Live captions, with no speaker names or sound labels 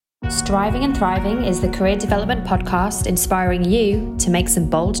Striving and Thriving is the career development podcast inspiring you to make some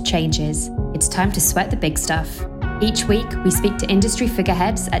bold changes. It's time to sweat the big stuff. Each week, we speak to industry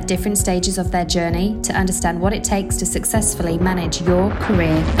figureheads at different stages of their journey to understand what it takes to successfully manage your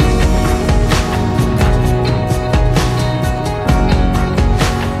career.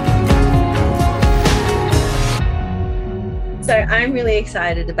 So I'm really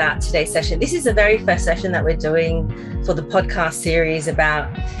excited about today's session. This is the very first session that we're doing for the podcast series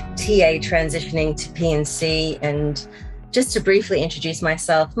about TA transitioning to P&C. And just to briefly introduce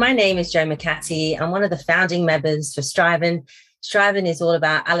myself, my name is Jo McCarthy. I'm one of the founding members for Striving. Striving is all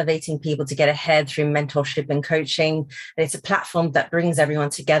about elevating people to get ahead through mentorship and coaching. And it's a platform that brings everyone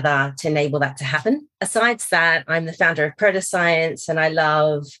together to enable that to happen. Aside that, I'm the founder of Proto-Science, and I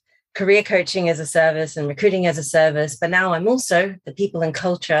love career coaching as a service and recruiting as a service. But now I'm also the people and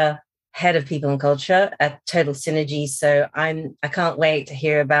culture, head of people and culture at Total Synergy. So I can't wait to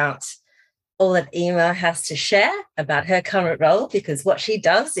hear about all that Emma has to share about her current role, because what she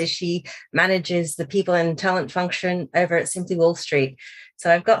does is she manages the people and talent function over at Simply Wall Street. So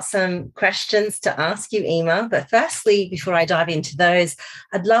I've got some questions to ask you, Emma. But firstly, before I dive into those,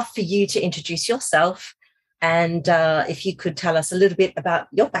 I'd love for you to introduce yourself. And if you could tell us a little bit about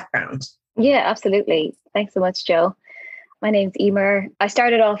your background. Yeah, absolutely. Thanks so much, Jo. My name's Emer. I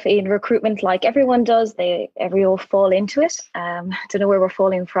started off in recruitment like everyone does. We all fall into it. Don't know where we're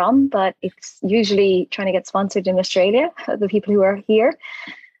falling from, but it's usually trying to get sponsored in Australia, the people who are here.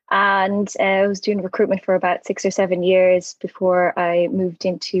 And I was doing recruitment for about 6 or 7 years before I moved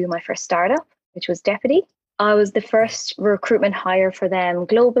into my first startup, which was Deputy. I was the first recruitment hire for them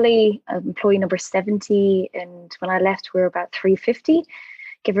globally, employee number 70. And when I left, we were about 350,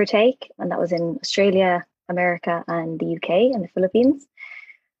 give or take. And that was in Australia, America, and the UK and the Philippines.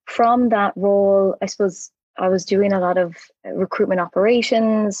 From that role, I suppose I was doing a lot of recruitment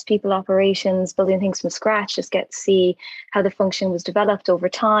operations, people operations, building things from scratch, just get to see how the function was developed over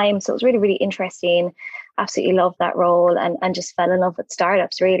time. So it was really, really interesting. Absolutely loved that role and just fell in love with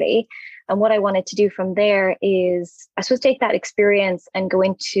startups, really. And what I wanted to do from there is, I suppose, take that experience and go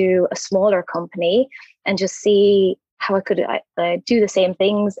into a smaller company and just see how I could do the same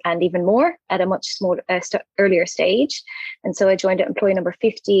things and even more at a much smaller, earlier stage. And so I joined at employee number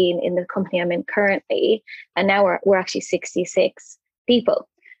 15 in the company I'm in currently. And now we're actually 66 people,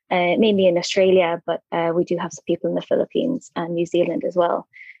 mainly in Australia, but we do have some people in the Philippines and New Zealand as well.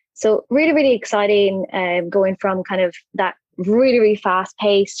 So really, really exciting, going from kind of that really, really fast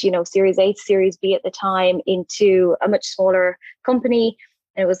paced, Series A to Series B at the time into a much smaller company.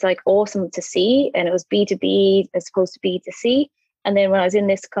 And it was like awesome to see. And it was B2B as opposed to B2C. And then when I was in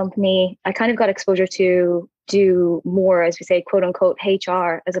this company, I kind of got exposure to do more, as we say, quote unquote,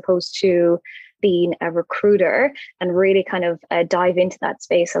 HR, as opposed to being a recruiter, and really kind of dive into that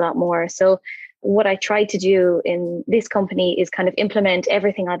space a lot more. So what I tried to do in this company is kind of implement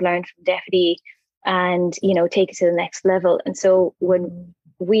everything I'd learned from Deputy and, take it to the next level. And so when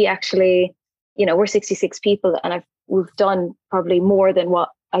we actually, we're 66 people, and we've done probably more than what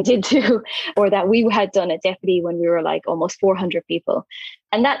I did do, or that we had done at Deputy when we were like almost 400 people.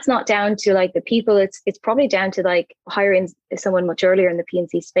 And that's not down to like the people, it's probably down to like hiring someone much earlier in the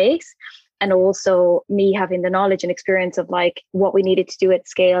P&C space. And also me having the knowledge and experience of like what we needed to do at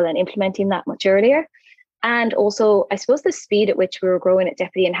scale and implementing that much earlier. And also, I suppose, the speed at which we were growing at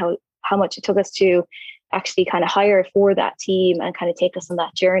Deputy and how much it took us to actually kind of hire for that team and kind of take us on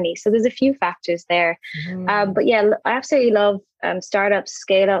that journey. So there's a few factors there. But yeah, I absolutely love startups,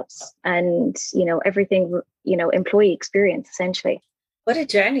 scale-ups, and, everything, employee experience, essentially. What a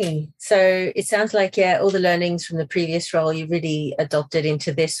journey. So it sounds like, all the learnings from the previous role you really adopted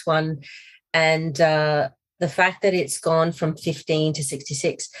into this one. And the fact that it's gone from 15 to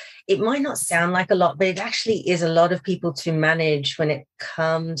 66, it might not sound like a lot, but it actually is a lot of people to manage when it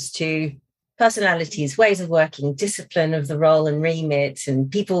comes to personalities, ways of working, discipline of the role and remit, and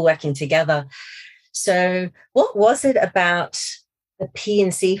people working together. So what was it about the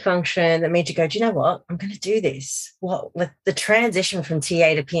P&C function that made you go, do you know what, I'm going to do this? What, with the transition from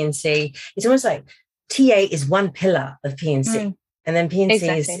TA to P&C, it's almost like TA is one pillar of P&C, and then P&C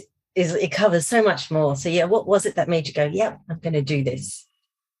exactly. is it covers so much more. So yeah, what was it that made you go, yeah, I'm going to do this?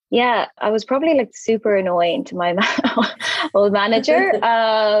 Yeah, I was probably like super annoying to my old manager.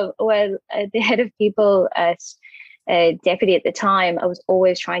 The head of people at Deputy at the time, I was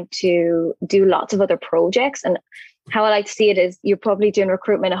always trying to do lots of other projects. And how I like to see it is you're probably doing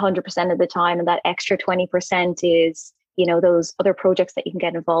recruitment 100% of the time, and that extra 20% is, those other projects that you can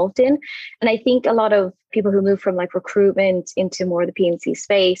get involved in. And I think a lot of people who move from like recruitment into more of the P&C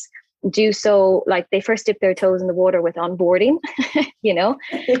space do so, like they first dip their toes in the water with onboarding, you know,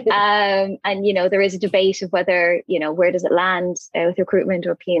 and, you know, there is a debate of whether, you know, where does it land with recruitment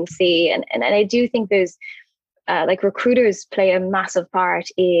or P&C. And I do think there's like recruiters play a massive part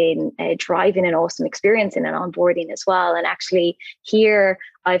in driving an awesome experience in an onboarding as well. And actually here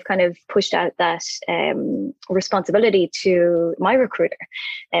I've kind of pushed out that responsibility to my recruiter,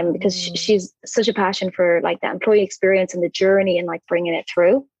 because she's such a passion for like the employee experience and the journey and like bringing it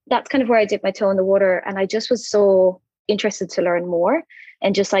through. That's kind of where I dipped my toe in the water. And I just was so interested to learn more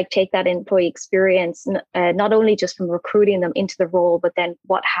and just like take that employee experience, not only just from recruiting them into the role, but then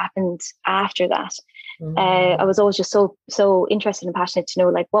what happened after that. I was always just so interested and passionate to know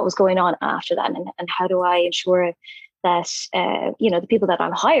like what was going on after that, and how do I ensure that you know, the people that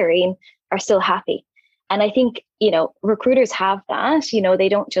I'm hiring are still happy. And I think, you know, recruiters have that, you know, they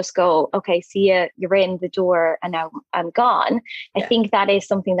don't just go, okay, see you, you're in the door and now I'm gone. I think that is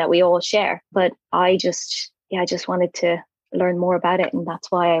something that we all share, but I just wanted to learn more about it, and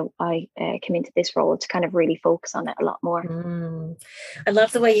that's why I came into this role to kind of really focus on it a lot more. I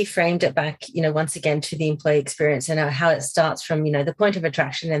love the way you framed it back, you know, once again to the employee experience, and how it starts from, you know, the point of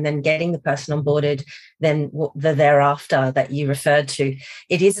attraction and then getting the person onboarded, then the thereafter that you referred to.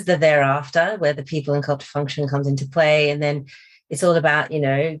 It is the thereafter where the people and culture function comes into play, and then it's all about, you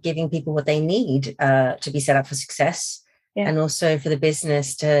know, giving people what they need to be set up for success. Yeah. And also for the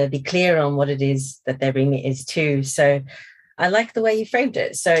business to be clear on what it is that their remit is too. So I like the way you framed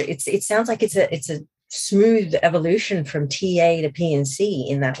it. So it sounds like it's a smooth evolution from TA to P&C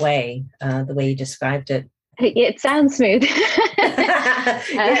in that way, the way you described it. It sounds smooth.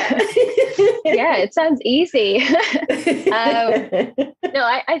 Yeah, it sounds easy. No,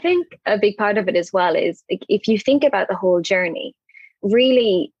 I think a big part of it as well is if you think about the whole journey,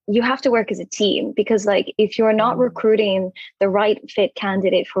 really you have to work as a team, because like if you're not recruiting the right fit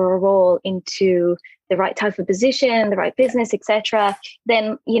candidate for a role into the right type of position, the right business, etc.,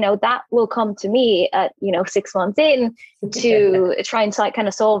 then, you know, that will come to me at, you know, 6 months in to try and kind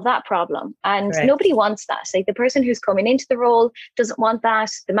of solve that problem. And nobody wants that. Like the person who's coming into the role doesn't want that.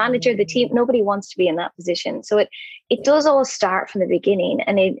 The manager, the team, nobody wants to be in that position. So it does all start from the beginning,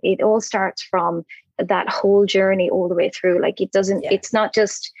 and it all starts from that whole journey all the way through. Like it doesn't, it's not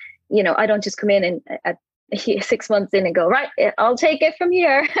just, you know, I don't just come in and at 6 months in and go, right, I'll take it from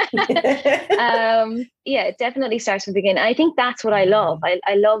here. It definitely starts from the beginning. I think that's what I love.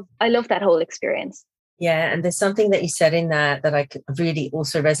 I love that whole experience. Yeah, and there's something that you said in that I could really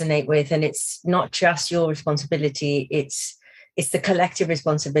also resonate with, and it's not just your responsibility, it's the collective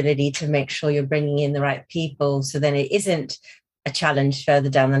responsibility to make sure you're bringing in the right people, so then it isn't a challenge further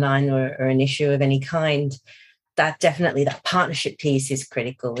down the line or an issue of any kind. That partnership piece is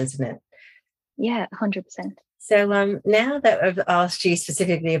critical, isn't it? Yeah, 100%. So now that I've asked you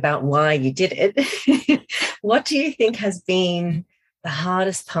specifically about why you did it, what do you think has been the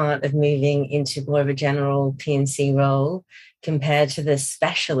hardest part of moving into more of a general P&C role compared to the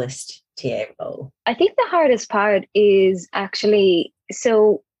specialist TA role? I think the hardest part is actually,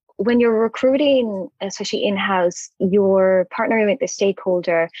 so when you're recruiting, especially in-house, you're partnering with the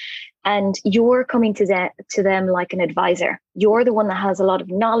stakeholder and you're coming to them like an advisor. You're the one that has a lot of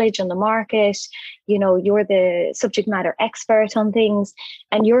knowledge on the market. You know, you're the subject matter expert on things,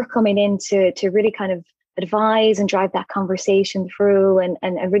 and you're coming in to really kind of advise and drive that conversation through and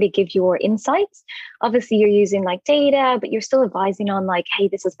really give your insights. Obviously, you're using like data, but you're still advising on like, hey,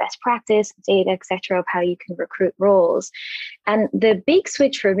 this is best practice, data, etc., of how you can recruit roles. And the big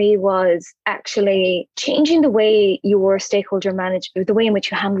switch for me was actually changing the way your stakeholder the way in which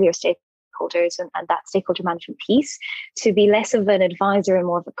you handle your stakeholders and that stakeholder management piece to be less of an advisor and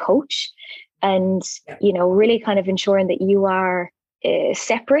more of a coach. And, you know, really kind of ensuring that you are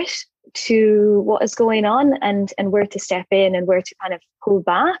separate to what is going on and where to step in and where to kind of pull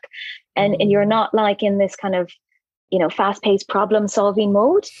back. And you're not like in this kind of, you know, fast-paced problem solving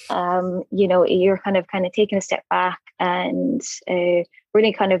mode. You know, you're kind of taking a step back and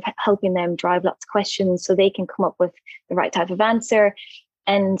really kind of helping them drive lots of questions so they can come up with the right type of answer,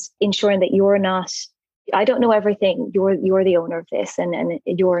 and ensuring that you're not, I don't know everything, you're the owner of this and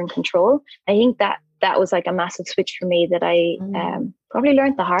you're in control. I think that was like a massive switch for me that I probably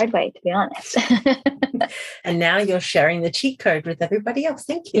learned the hard way, to be honest. And now you're sharing the cheat code with everybody else.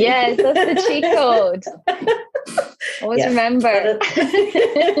 Thank you. Yes, that's the cheat code. Always remember.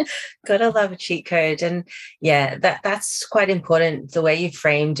 Gotta love a cheat code. And yeah, that's quite important. The way you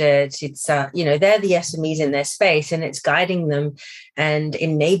framed it, it's, you know, they're the SMEs in their space, and it's guiding them and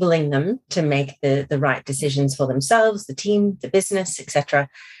enabling them to make the right decisions for themselves, the team, the business, etc.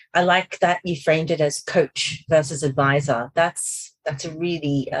 I like that you framed it as coach versus advisor. That's That's a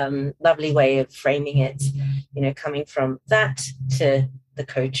really lovely way of framing it, coming from that to the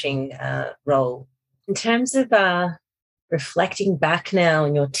coaching role. In terms of reflecting back now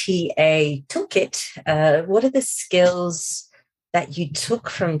on your TA toolkit, what are the skills that you took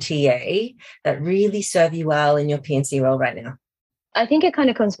from TA that really serve you well in your P&C role right now? I think it kind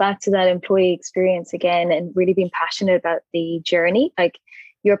of comes back to that employee experience again, and really being passionate about the journey. Like,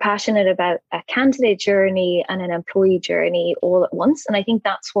 you're passionate about a candidate journey and an employee journey all at once. And I think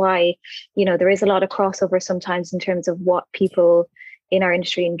that's why, there is a lot of crossover sometimes in terms of what people in our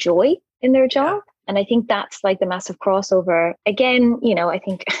industry enjoy in their job. And I think that's like the massive crossover. Again, I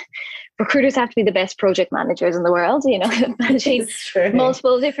think recruiters have to be the best project managers in the world, managing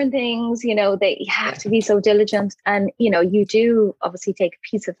multiple different things, they have to be so diligent. And, you do obviously take a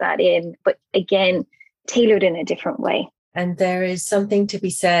piece of that in, but again, tailored in a different way. And there is something to be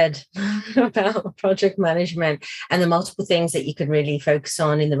said about project management and the multiple things that you could really focus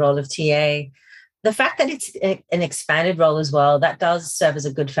on in the role of TA. The fact that it's an expanded role as well, that does serve as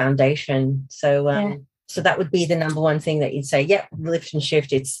a good foundation. So so that would be the number one thing that you'd say, lift and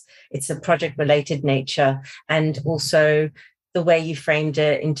shift. It's a project-related nature. And also the way you framed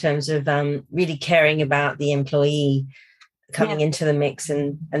it in terms of really caring about the employee coming into the mix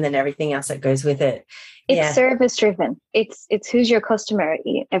and then everything else that goes with it. It's service driven. It's who's your customer.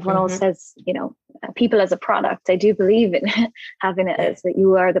 Everyone else says, people as a product. I do believe in having it as that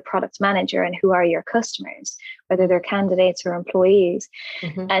you are the product manager and who are your customers, whether they're candidates or employees.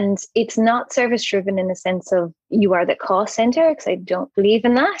 And it's not service driven in the sense of you are the cost center, because I don't believe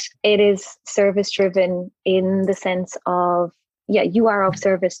in that. It is service driven in the sense of, you are of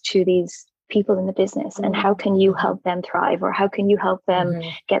service to these people in the business, and how can you help them thrive, or how can you help them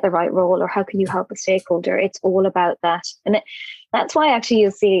get the right role, or how can you help a stakeholder? It's all about that. And that's why actually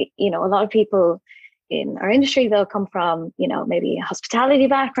you'll see, a lot of people in our industry, they'll come from, maybe a hospitality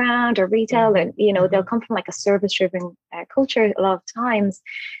background or retail, and, they'll come from like a service driven culture a lot of times,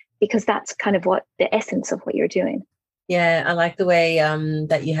 because that's kind of what the essence of what you're doing. Yeah, I like the way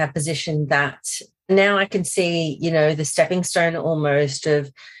that you have positioned that. Now I can see, the stepping stone almost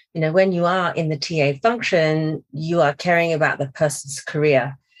of, when you are in the TA function, you are caring about the person's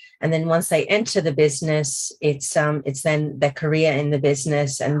career. And then once they enter the business, it's then their career in the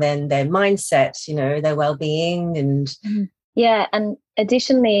business, and then their mindset, their well-being. And and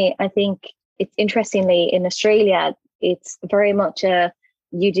additionally, I think it's interestingly in Australia, it's very much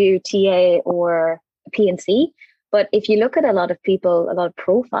you do TA or P&C. But if you look at a lot of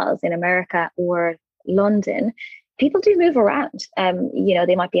profiles in America or London, people do move around.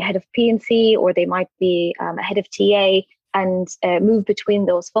 They might be a head of P&C, or they might be a head of TA, and move between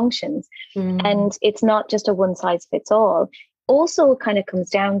those functions. And it's not just a one size fits all. Also, it kind of comes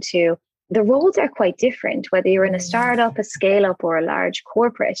down to the roles are quite different, whether you're in a startup, a scale up, or a large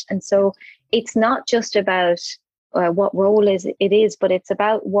corporate. And so it's not just about what role it is, but it's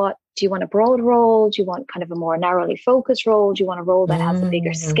about do you want a broad role? Do you want kind of a more narrowly focused role? Do you want a role that has a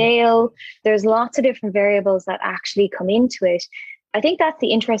bigger scale? There's lots of different variables that actually come into it. I think that's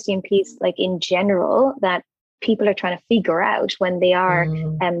the interesting piece, like in general, that people are trying to figure out when they are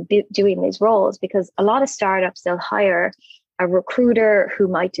doing these roles, because a lot of startups, they'll hire a recruiter who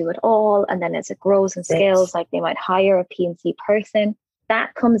might do it all. And then as it grows and scales, like they might hire a P&C person.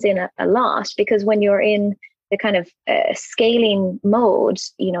 That comes in a lot, because when you're in the kind of scaling mode,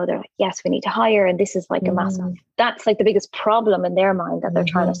 they're like, yes, we need to hire. And this is like a massive, that's like the biggest problem in their mind that they're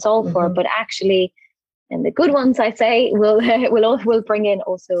trying to solve for. But actually, and the good ones, I say, will bring in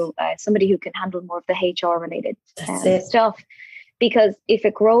also somebody who can handle more of the HR related stuff. Because if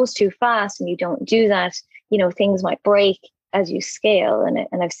it grows too fast and you don't do that, things might break as you scale.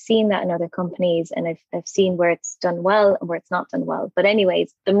 And I've seen that in other companies, and I've seen where it's done well and where it's not done well. But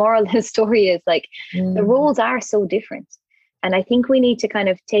anyways, the moral of the story is like the roles are so different. And I think we need to kind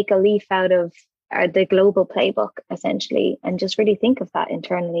of take a leaf out of the global playbook, essentially, and just really think of that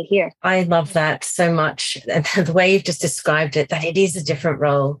internally here. I love that so much. And the way you've just described it, that it is a different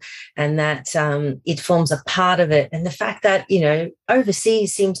role, and that it forms a part of it. And the fact that,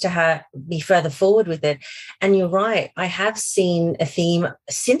 overseas seems to be further forward with it. And you're right. I have seen a theme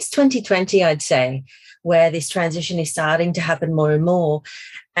since 2020, I'd say, where this transition is starting to happen more and more.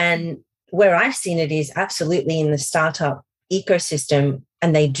 And where I've seen it is absolutely in the startup ecosystem,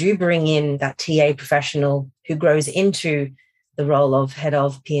 and they do bring in that TA professional who grows into the role of head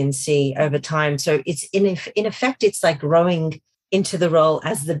of P&C over time. So it's in effect, it's like growing into the role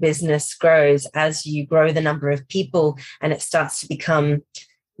as the business grows, as you grow the number of people, and it starts to become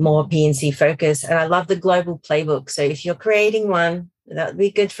more P&C focused. And I love the global playbook. So if you're creating one, That would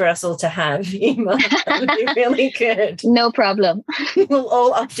be good for us all to have, Emma. That would be really good. No problem. We'll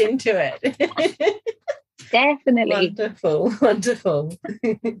all opt into it. Definitely. Wonderful.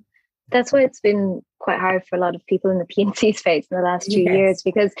 That's why it's been quite hard for a lot of people in the P&C space in the last 2 years,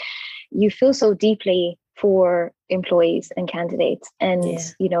 because you feel so deeply for employees and candidates. And,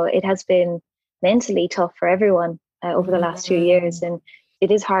 it has been mentally tough for everyone over the last 2 years. And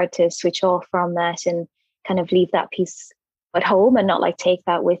it is hard to switch off from that and kind of leave that piece at home and not like take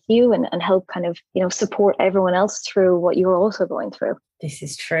that with you and help kind of, support everyone else through what you're also going through. This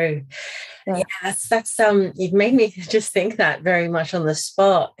is true. Yeah, that's you've made me just think that very much on the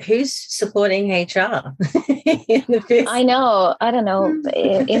spot. Who's supporting HR in the business? I know. I don't know.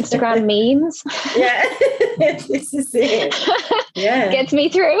 Instagram memes. Yeah, this is it. Yeah. Gets me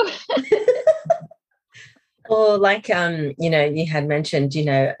through. Or like, you had mentioned,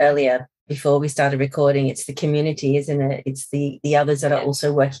 earlier before we started recording, it's the community, isn't it? It's the others that are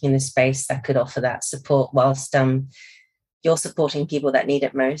also working in the space that could offer that support whilst you're supporting people that need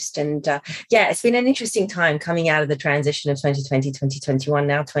it most. And it's been an interesting time coming out of the transition of 2020, 2021,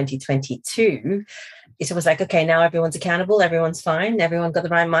 now 2022. It's almost like, okay, now everyone's accountable, everyone's fine, everyone got the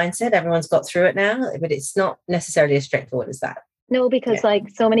right mindset, everyone's got through it now, but it's not necessarily as straightforward as that. No, because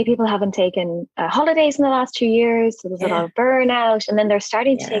so many people haven't taken holidays in the last 2 years. So there's a lot of burnout, and then they're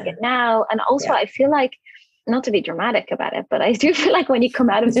starting to take it now. And also I feel like, not to be dramatic about it, but I do feel like when you come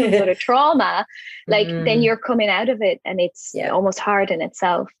out of some sort of trauma, like then you're coming out of it and it's almost hard in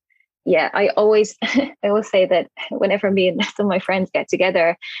itself. Yeah, I always say that whenever me and some of my friends get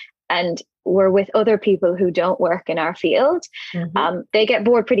together and we're with other people who don't work in our field, they get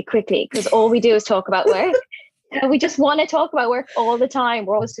bored pretty quickly because all we do is talk about work. We just want to talk about work all the time.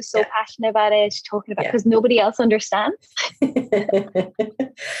 We're always just so passionate about it, talking about because nobody else understands.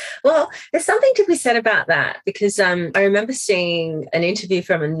 Well, there's something to be said about that because I remember seeing an interview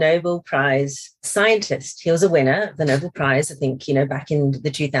from a Nobel Prize scientist. He was a winner of the Nobel Prize, I think, back in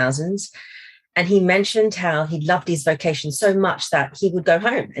the 2000s. And he mentioned how he loved his vocation so much that he would go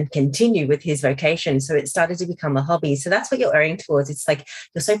home and continue with his vocation. So it started to become a hobby. So that's what you're earning towards. It's like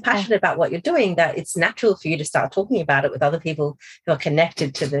you're so passionate about what you're doing that it's natural for you to start talking about it with other people who are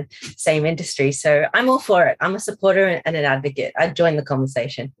connected to the same industry. So I'm all for it. I'm a supporter and an advocate. I'd join the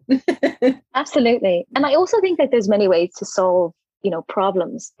conversation. Absolutely. And I also think that there's many ways to solve,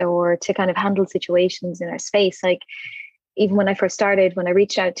 problems or to kind of handle situations in our space. Like, even when I first started, when I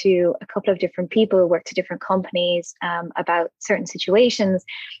reached out to a couple of different people, worked at different companies about certain situations,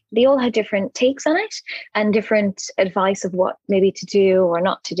 they all had different takes on it and different advice of what maybe to do or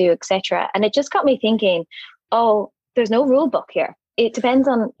not to do, etc. And it just got me thinking, there's no rule book here. It depends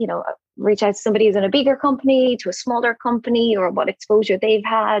on, reach out to somebody who's in a bigger company, to a smaller company, or what exposure they've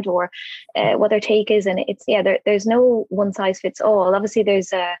had, or what their take is. And it's, there's no one size fits all. Obviously,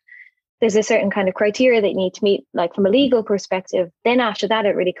 there's a certain kind of criteria that you need to meet, like from a legal perspective. Then after that,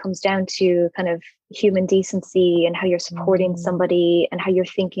 it really comes down to kind of human decency and how you're supporting somebody and how you're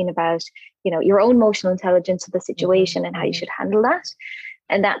thinking about, your own emotional intelligence of the situation and how you should handle that.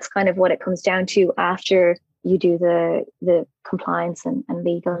 And that's kind of what it comes down to after you do the compliance and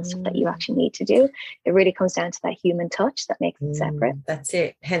legal and stuff that you actually need to do. It really comes down to that human touch that makes it separate. That's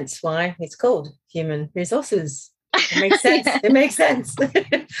it. Hence why it's called human resources. It makes sense. It makes sense.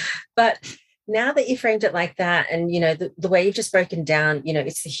 But now that you framed it like that, and the way you've just broken down,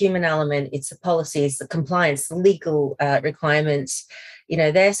 it's the human element, it's the policies, the compliance, the legal requirements.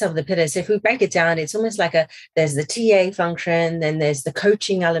 They're some of the pillars. So if we break it down, it's almost like there's the TA function, then there's the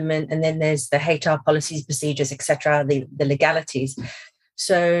coaching element, and then there's the HR policies, procedures, etc., the legalities.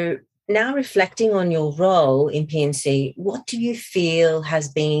 So now reflecting on your role in P&C, what do you feel has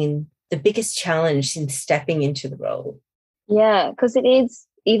been the biggest challenge since stepping into the role? Yeah, because it is,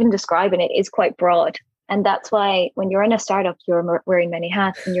 even describing it is quite broad. And that's why when you're in a startup, you're wearing many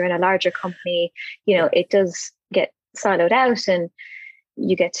hats, and you're in a larger company, it does get siloed out and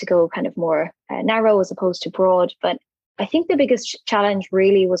you get to go kind of more narrow as opposed to broad. But I think the biggest challenge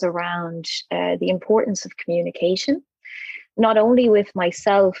really was around the importance of communication. Not only with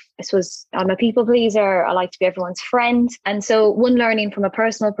myself, I suppose I'm a people pleaser. I like to be everyone's friend. And so one learning from a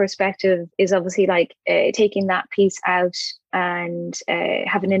personal perspective is obviously like taking that piece out and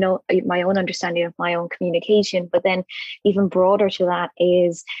having my own understanding of my own communication. But then even broader to that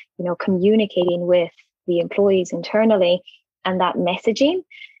is, communicating with the employees internally and that messaging.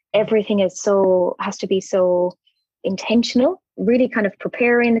 Everything has to be so intentional, really kind of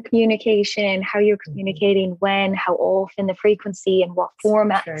preparing the communication, how you're communicating, when, how often, the frequency and what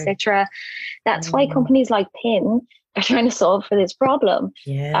format, etc. That's why companies like PIN are trying to solve for this problem.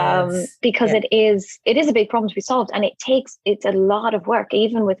 Because it is a big problem to be solved, and it's a lot of work,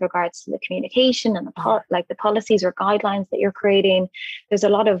 even with regards to the communication and the policies or guidelines that you're creating. There's a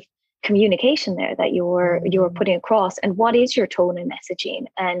lot of communication there that you're putting across, and what is your tone and messaging.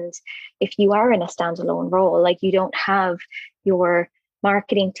 And if you are in a standalone role, like you don't have your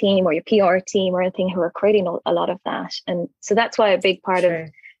marketing team or your PR team or anything who are creating a lot of that. And so that's why a big part of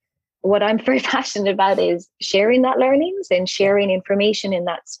what I'm very passionate about is sharing that learnings and sharing information in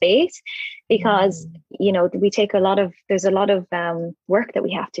that space, because we take there's a lot of work that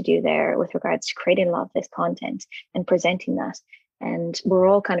we have to do there with regards to creating a lot of this content and presenting that, and we're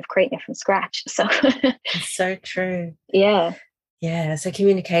all kind of creating it from scratch. So it's so true. Yeah So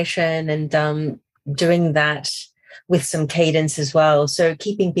communication and doing that with some cadence as well, so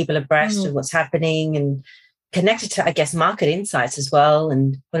keeping people abreast of what's happening and connected to, I guess, market insights as well,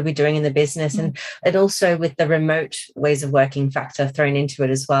 and what are we doing in the business, and also with the remote ways of working factor thrown into it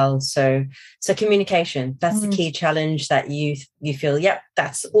as well. So communication, that's the key challenge that you feel,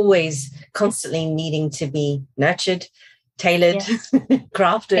 that's always constantly needing to be nurtured, tailored,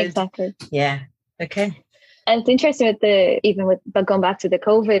 crafted. Exactly. Yeah. Okay. And it's interesting but going back to the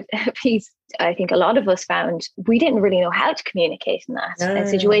COVID piece, I think a lot of us found we didn't really know how to communicate in that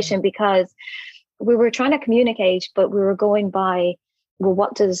situation, because we were trying to communicate, but we were going by, well,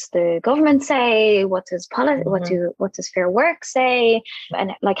 what does the government say? What does what does Fair Work say?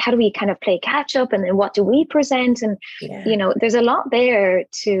 And like, how do we kind of play catch up? And then what do we present? And, there's a lot there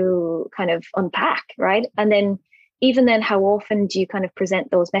to kind of unpack, right? And then even then, how often do you kind of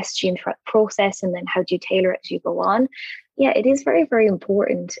present those messaging throughout the process? And then how do you tailor it as you go on? Yeah, it is very, very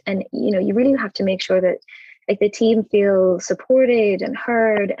important. And, you really have to make sure that like the team feels supported and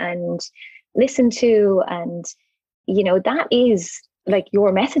heard and listened to. And, that is like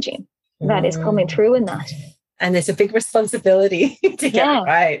your messaging that is coming through in that. And there's a big responsibility to get it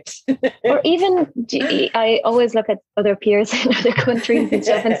right. Or even, I always look at other peers in other countries and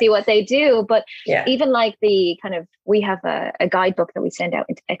stuff and see what they do. But even like the kind of, we have a guidebook that we send out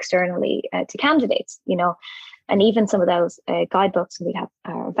externally to candidates, and even some of those guidebooks, we have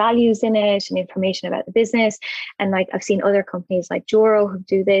our values in it and information about the business. And like, I've seen other companies like Juro who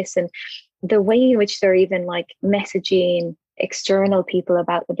do this, and the way in which they're even like messaging external people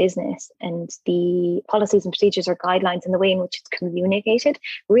about the business and the policies and procedures or guidelines and the way in which it's communicated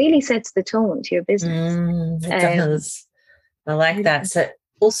really sets the tone to your business. It does. I like that. So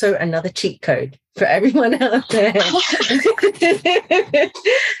also another cheat code for everyone out there.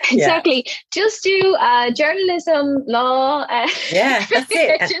 Exactly. Just do journalism, law. That's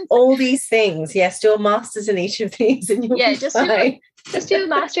it. And all these things. Yes, do a master's in each of these and you'll be fine. Just do a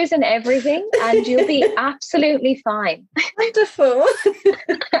master's in everything and you'll be absolutely fine. Wonderful.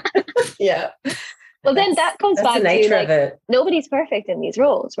 Well, then that comes back the nature to of it. Nobody's perfect in these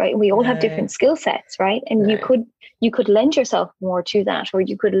roles, right? And we all have different skill sets, right? And you could lend yourself more to that, or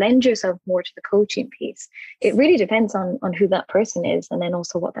you could lend yourself more to the coaching piece. It really depends on who that person is, and then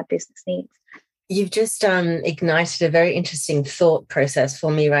also what that business needs. You've just ignited a very interesting thought process for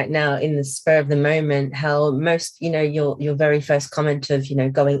me right now in the spur of the moment, how most, your very first comment of,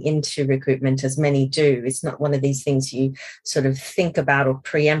 going into recruitment, as many do, it's not one of these things you sort of think about or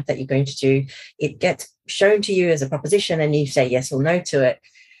preempt that you're going to do. It gets shown to you as a proposition and you say yes or no to it.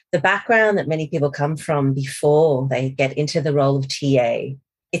 The background that many people come from before they get into the role of TA,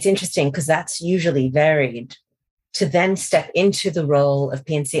 it's interesting because that's usually varied. To then step into the role of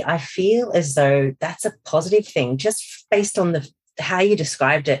P&C, I feel as though that's a positive thing, just based on how you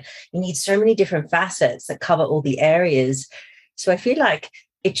described it. You need so many different facets that cover all the areas. So I feel like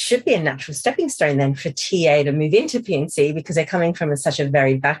it should be a natural stepping stone then for TA to move into P&C because they're coming from such a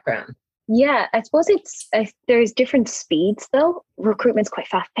varied background. Yeah, I suppose there's different speeds though. Recruitment's quite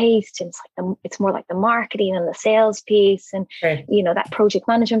fast paced, and it's more like the marketing and the sales piece, and that project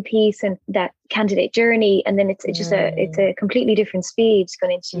management piece and that candidate journey. And then it's a completely different speed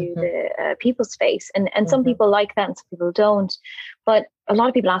going into the people space. And some people like that, and some people don't. But a lot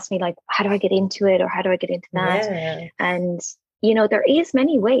of people ask me like, how do I get into it, or how do I get into that? Yeah. And there is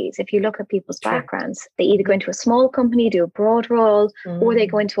many ways. If you look at people's backgrounds, they either go into a small company, do a broad role, or they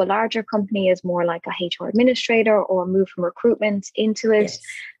go into a larger company as more like a HR administrator, or move from recruitment into it.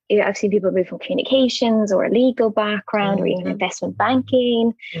 Yes. I've seen people move from communications or a legal background or even investment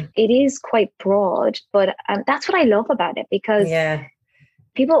banking. It is quite broad, but that's what I love about it, because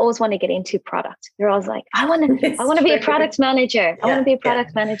people always want to get into product. They're always like, I want to be a product manager. I want to be a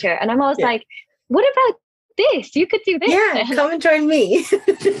product manager. And I'm always like, what about this? You could do this. Yeah, come and join me.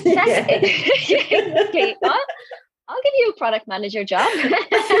 Exactly. I'll give you a product manager job.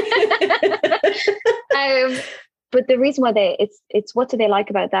 but the reason why it's what do they like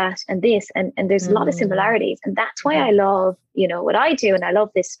about that and this, and there's a lot of similarities. And that's why I love, what I do. And I love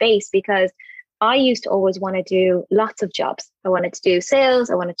this space because I used to always want to do lots of jobs. I wanted to do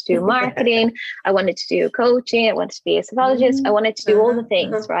sales. I wanted to do marketing. I wanted to do coaching. I wanted to be a psychologist. I wanted to do all the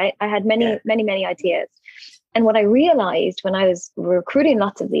things, right? I had many ideas. And what I realized when I was recruiting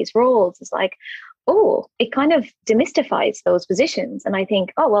lots of these roles is like, oh, it kind of demystifies those positions. And I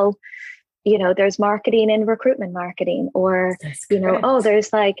think, oh, well, there's marketing and recruitment marketing, or,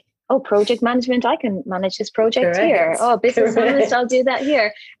 there's like, oh, project management, I can manage this project here. Oh, business analyst, I'll do that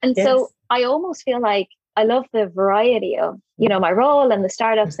here. And so I almost feel like I love the variety of, my role and the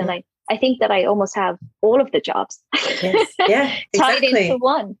startups. And I think that I almost have all of the jobs tied into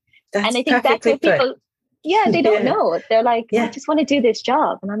one. That's and I think that's what people, they don't know. They're like, I just want to do this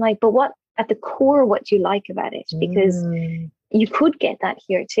job. And I'm like, but what at the core, what do you like about it? Because you could get that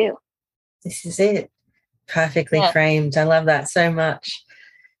here too. This is it. Perfectly framed. I love that so much.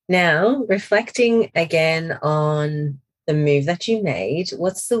 Now, reflecting again on the move that you made,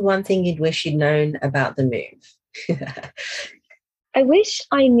 what's the one thing you'd wish you'd known about the move? I wish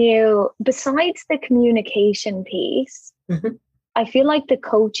I knew, besides the communication piece, I feel like the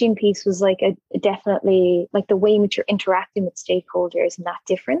coaching piece was like definitely like the way in which you're interacting with stakeholders and that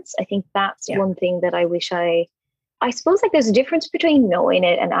difference. I think that's one thing that I wish I suppose like there's a difference between knowing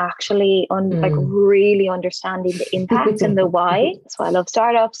it and actually like really understanding the impact and the why. That's why I love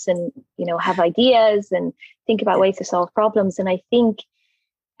startups and, have ideas and think about ways to solve problems. And I think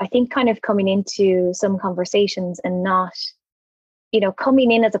kind of coming into some conversations and not,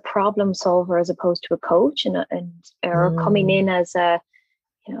 coming in as a problem solver as opposed to a coach or coming in as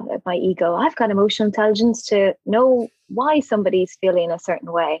my ego, I've got emotional intelligence to know why somebody's feeling a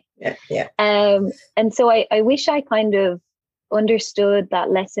certain way. And so I wish I kind of understood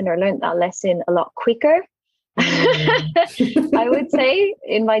that lesson or learned that lesson a lot quicker, I would say,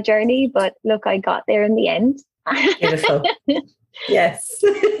 in my journey. But look, I got there in the end. Beautiful. Yes.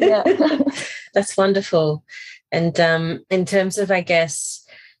 That's wonderful. And in terms of, I guess,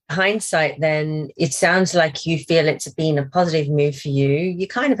 hindsight, then it sounds like you feel it's been a positive move for you. You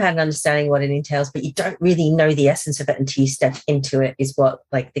kind of had an understanding what it entails, but you don't really know the essence of it until you step into it, is what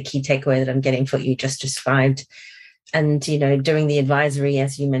like the key takeaway that I'm getting for what you just described. And, doing the advisory,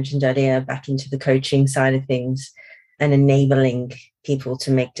 as you mentioned earlier, back into the coaching side of things and enabling people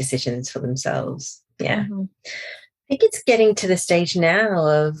to make decisions for themselves. I think it's getting to the stage now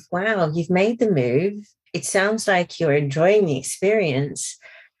of, wow, you've made the move. It sounds like you're enjoying the experience.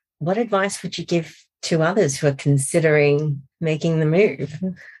 What advice would you give to others who are considering making the move?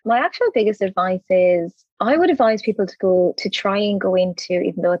 My actual biggest advice is I would advise people to try and go into,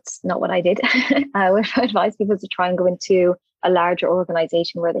 even though it's not what I did, I would advise people to try and go into a larger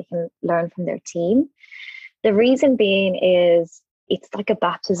organization where they can learn from their team. The reason being is it's like a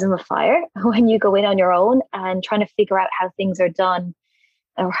baptism of fire when you go in on your own and trying to figure out how things are done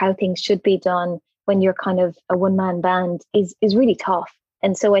or how things should be done when you're kind of a one-man band is really tough.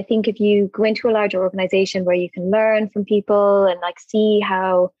 And so I think if you go into a larger organization where you can learn from people and like see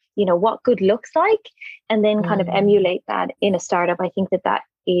how, what good looks like, and then kind of emulate that in a startup, I think that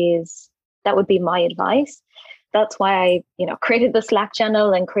would be my advice. That's why I, created the Slack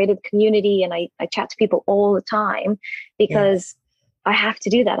channel and created the community. And I chat to people all the time because I have to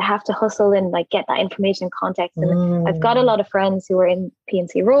do that. I have to hustle and like get that information and context. And I've got a lot of friends who are in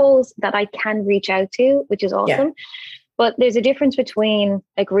P&C roles that I can reach out to, which is awesome. Yeah. But there's a difference between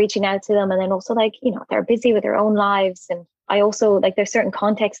like reaching out to them and then also like, they're busy with their own lives. And I also like there's certain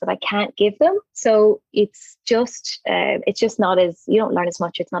contexts that I can't give them. So it's just not as, you don't learn as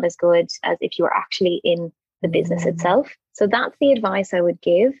much. It's not as good as if you were actually in the business itself. So that's the advice I would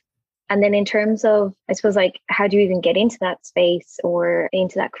give. And then in terms of, I suppose, like, how do you even get into that space or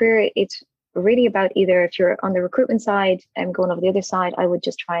into that career? It's really about either if you're on the recruitment side and going over the other side, I would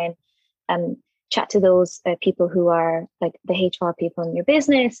just try and chat to those people who are like the HR people in your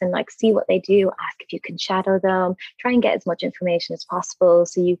business and like see what they do, ask if you can shadow them, try and get as much information as possible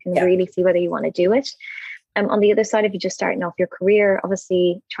so you can really see whether you want to do it. On the other side, if you're just starting off your career,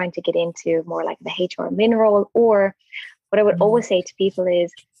 obviously trying to get into more like the HR admin role, or what I would always say to people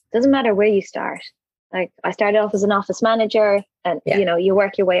is, doesn't matter where you start. Like I started off as an office manager and, you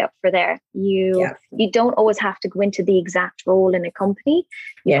work your way up for there. You don't always have to go into the exact role in a company.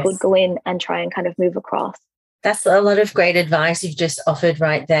 You could go in and try and kind of move across. That's a lot of great advice you've just offered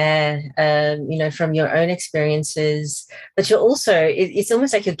right there, from your own experiences. But you're also, it's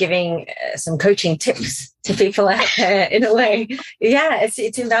almost like you're giving some coaching tips to people out there in a way. Yeah, it's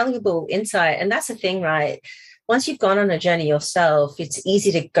invaluable insight. And that's the thing, right? once you've gone on a journey yourself, it's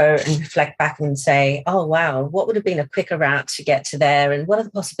easy to go and reflect back and say, oh, wow, what would have been a quicker route to get to there? And what are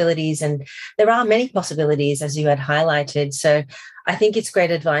the possibilities? And there are many possibilities, as you had highlighted. So I think it's great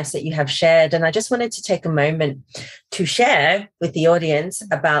advice that you have shared. And I just wanted to take a moment to share with the audience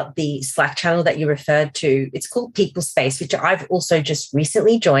about the Slack channel that you referred to. It's called People Space, which I've also just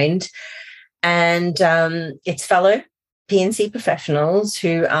recently joined. And it's fellow P&C professionals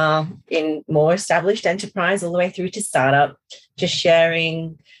who are in more established enterprise all the way through to startup, just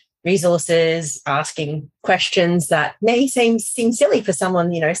sharing resources, asking questions that may seem silly for someone,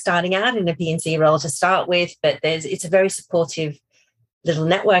 starting out in a P&C role to start with, but it's a very supportive little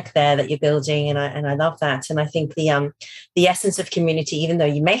network there that you're building, and I love that. And I think the essence of community, even though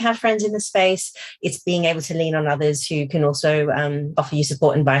you may have friends in the space, it's being able to lean on others who can also offer you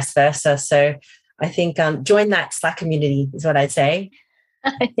support and vice versa. So I think join that Slack community is what I'd say.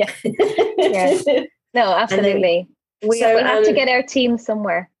 Yes. No, absolutely. We have to get our team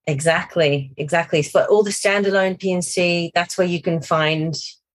somewhere. Exactly. For all the standalone P&C, that's where you can find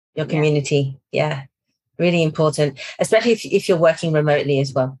your community. Yeah. Really important, especially if you're working remotely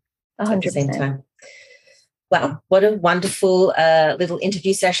as well. 100%. At the same time. Wow, what a wonderful little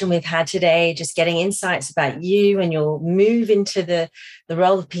interview session we've had today, just getting insights about you and your move into the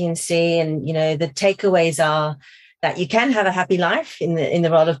role of P&C. And, the takeaways are that you can have a happy life in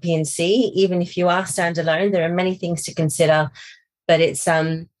the role of P&C, even if you are standalone. There are many things to consider, but it's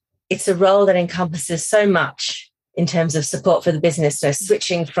a role that encompasses so much in terms of support for the business. So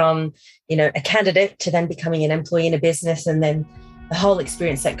switching from, a candidate to then becoming an employee in a business, and then the whole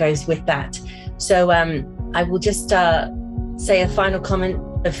experience that goes with that. So I will just say a final comment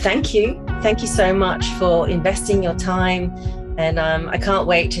of thank you. Thank you so much for investing your time. And I can't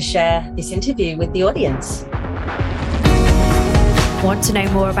wait to share this interview with the audience. Want to know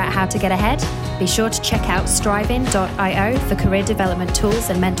more about how to get ahead? Be sure to check out strivin.io for career development tools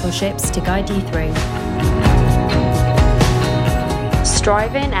and mentorships to guide you through.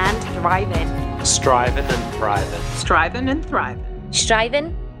 Striving and thriving. Striving and thriving. Striving and thriving.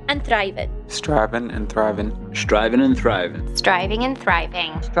 Striving and thriving. Striving and thriving. Striving and thriving. Striving and thriving.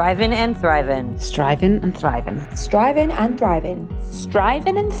 Striving and thriving. Striving and thriving. Striving and thriving.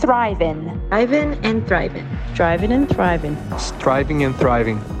 Striving and thriving. Striving and thriving. Striving and thriving. Striving and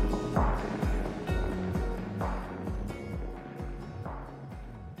thriving.